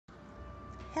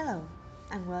Hello,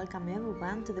 and welcome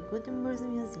everyone to the Gutenberg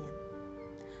Museum.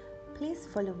 Please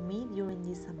follow me during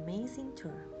this amazing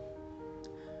tour.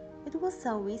 It was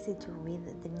so easy to read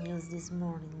the news this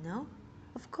morning, no?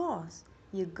 Of course,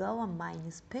 you go and buy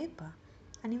newspaper,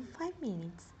 and in 5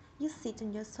 minutes you sit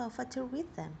on your sofa to read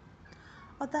them.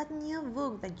 Or that new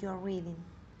book that you are reading.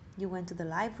 You went to the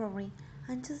library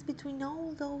and choose between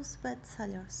all those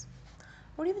bestsellers.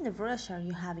 Or even the brochure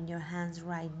you have in your hands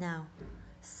right now.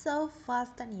 So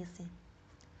fast and easy.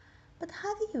 But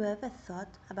have you ever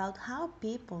thought about how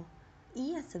people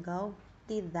years ago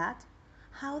did that?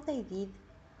 How they did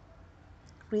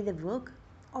read a book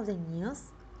or the news?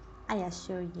 I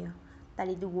assure you that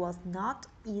it was not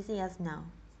easy as now.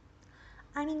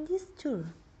 And in this tour,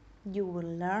 you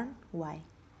will learn why.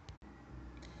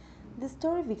 The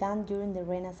story began during the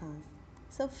Renaissance.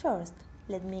 So first,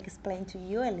 let me explain to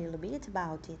you a little bit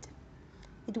about it.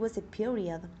 It was a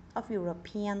period of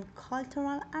European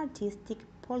cultural, artistic,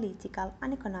 political,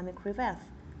 and economic rebirth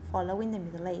following the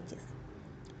Middle Ages.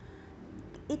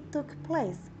 It took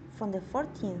place from the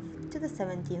 14th to the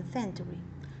 17th century,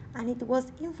 and it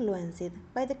was influenced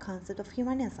by the concept of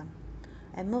humanism,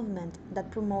 a movement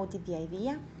that promoted the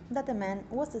idea that a man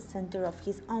was the center of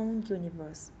his own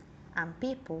universe, and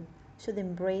people should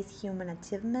embrace human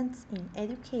achievements in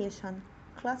education,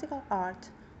 classical art,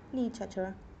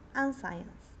 literature, and science.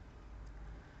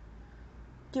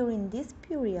 During this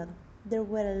period, there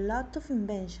were a lot of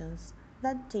inventions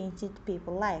that changed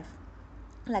people's life,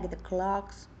 like the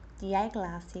clocks, the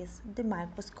eyeglasses, the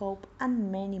microscope, and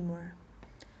many more.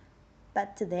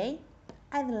 But today,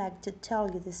 I'd like to tell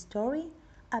you the story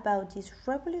about this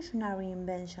revolutionary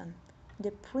invention,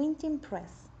 the printing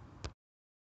press.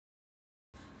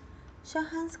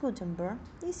 Johannes Gutenberg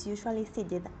is usually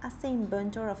cited as the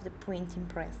inventor of the printing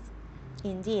press.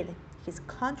 Indeed, his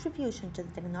contribution to the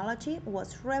technology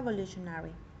was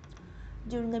revolutionary.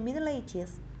 During the Middle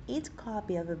Ages, each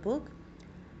copy of a book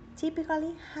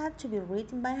typically had to be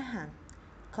written by hand,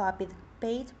 copied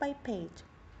page by page.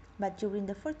 But during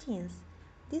the 14th,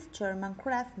 this German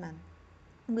craftsman,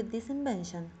 with this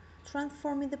invention,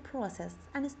 transformed the process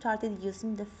and started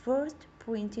using the first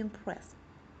printing press.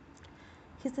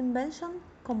 His invention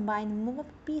combined movable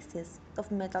pieces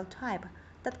of metal type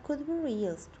that could be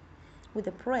reused with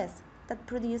a press that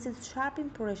produces sharp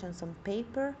impressions on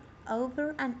paper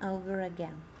over and over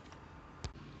again.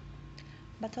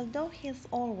 But although he is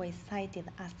always cited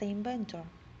as the inventor,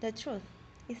 the truth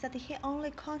is that he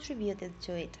only contributed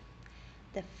to it.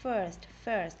 The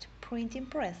first printing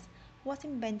press was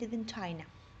invented in China,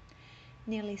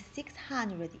 nearly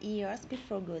 600 years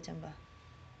before Gutenberg.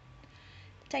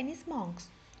 Chinese monks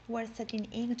were setting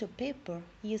ink to paper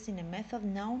using a method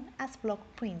known as block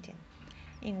printing,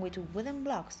 in which wooden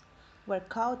blocks were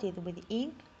coated with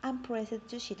ink and pressed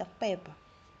to sheet of paper.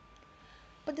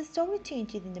 But the story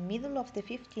changed in the middle of the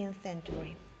 15th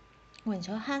century, when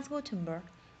Johannes Gutenberg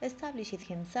established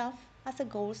himself as a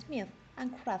goldsmith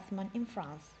and craftsman in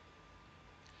France.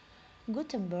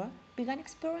 Gutenberg began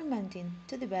experimenting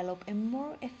to develop a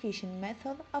more efficient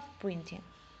method of printing.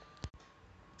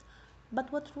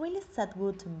 But what really set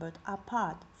Gutenberg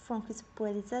apart from his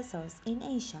predecessors in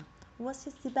Asia was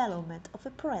his development of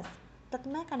a press that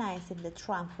mechanized the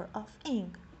transfer of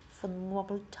ink from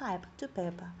movable type to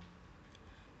paper.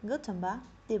 Gutenberg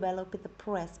developed a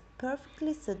press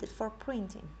perfectly suited for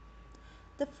printing.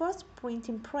 The first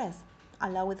printing press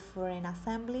allowed for an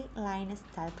assembly line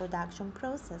style production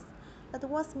process that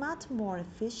was much more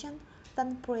efficient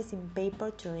than pressing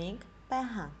paper to ink by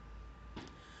hand.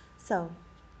 So,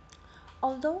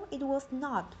 although it was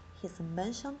not his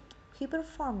invention, he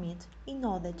performed it in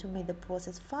order to make the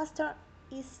process faster,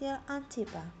 easier, and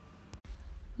cheaper.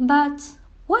 But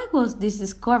why was this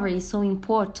discovery so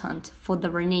important for the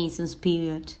Renaissance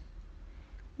period?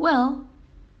 Well,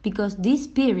 because this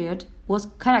period was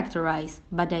characterized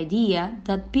by the idea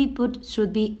that people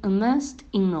should be immersed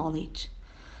in knowledge.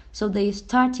 So they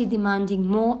started demanding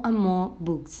more and more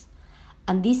books,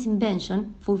 and this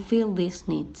invention fulfilled this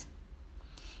need.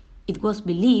 It was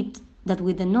believed that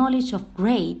with the knowledge of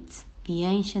greats, the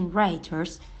ancient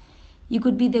writers, you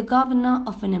could be the governor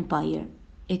of an empire,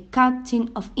 a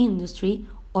captain of industry,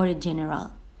 or a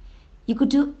general. You could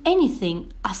do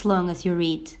anything as long as you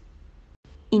read.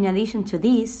 In addition to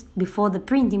this, before the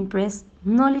printing press,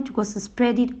 knowledge was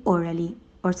spread orally,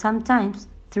 or sometimes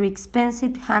through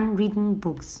expensive handwritten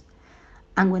books.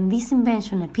 And when this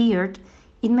invention appeared,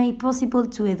 it made possible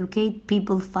to educate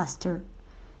people faster,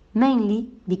 mainly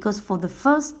because for the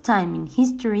first time in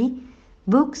history,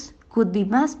 books could be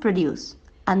mass produced,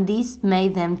 and this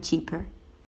made them cheaper.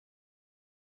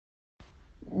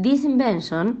 This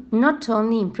invention not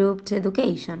only improved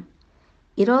education,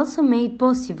 it also made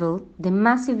possible the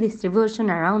massive distribution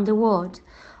around the world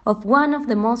of one of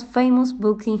the most famous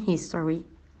books in history,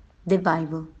 the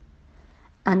Bible.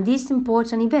 And this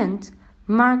important event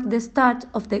marked the start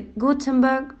of the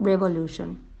Gutenberg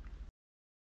Revolution.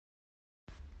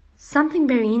 Something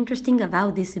very interesting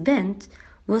about this event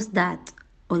was that,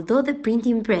 although the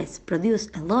printing press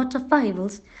produced a lot of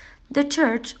Bibles, the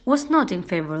church was not in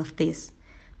favor of this,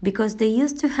 because they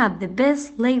used to have the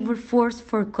best labor force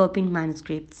for copying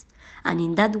manuscripts, and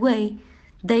in that way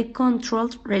they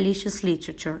controlled religious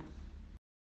literature.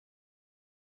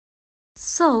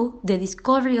 So, the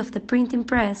discovery of the printing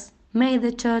press made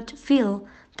the church feel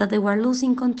that they were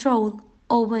losing control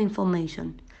over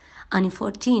information, and in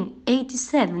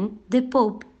 1487 the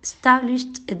Pope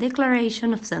established a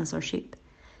declaration of censorship,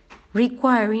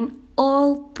 requiring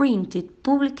all printed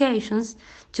publications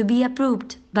to be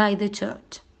approved by the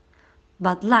church.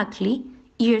 But luckily,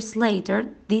 years later,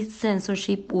 this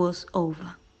censorship was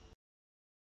over.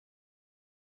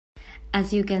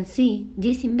 As you can see,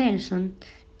 this invention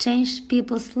changed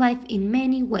people's life in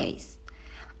many ways,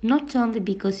 not only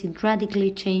because it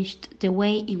radically changed the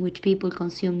way in which people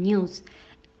consume news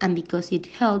and because it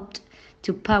helped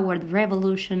to power the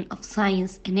revolution of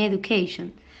science and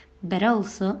education, but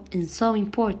also, and so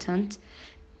important,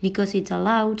 because it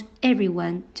allowed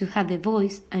everyone to have a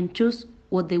voice and choose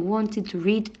what they wanted to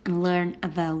read and learn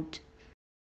about.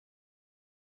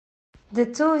 The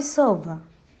tour is over,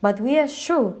 but we are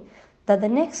sure that the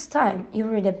next time you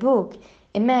read a book,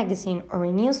 a magazine, or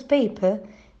a newspaper,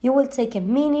 you will take a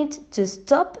minute to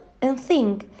stop and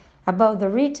think about the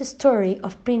rich story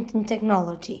of printing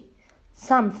technology,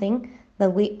 something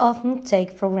that we often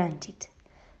take for granted.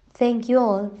 Thank you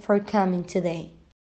all for coming today.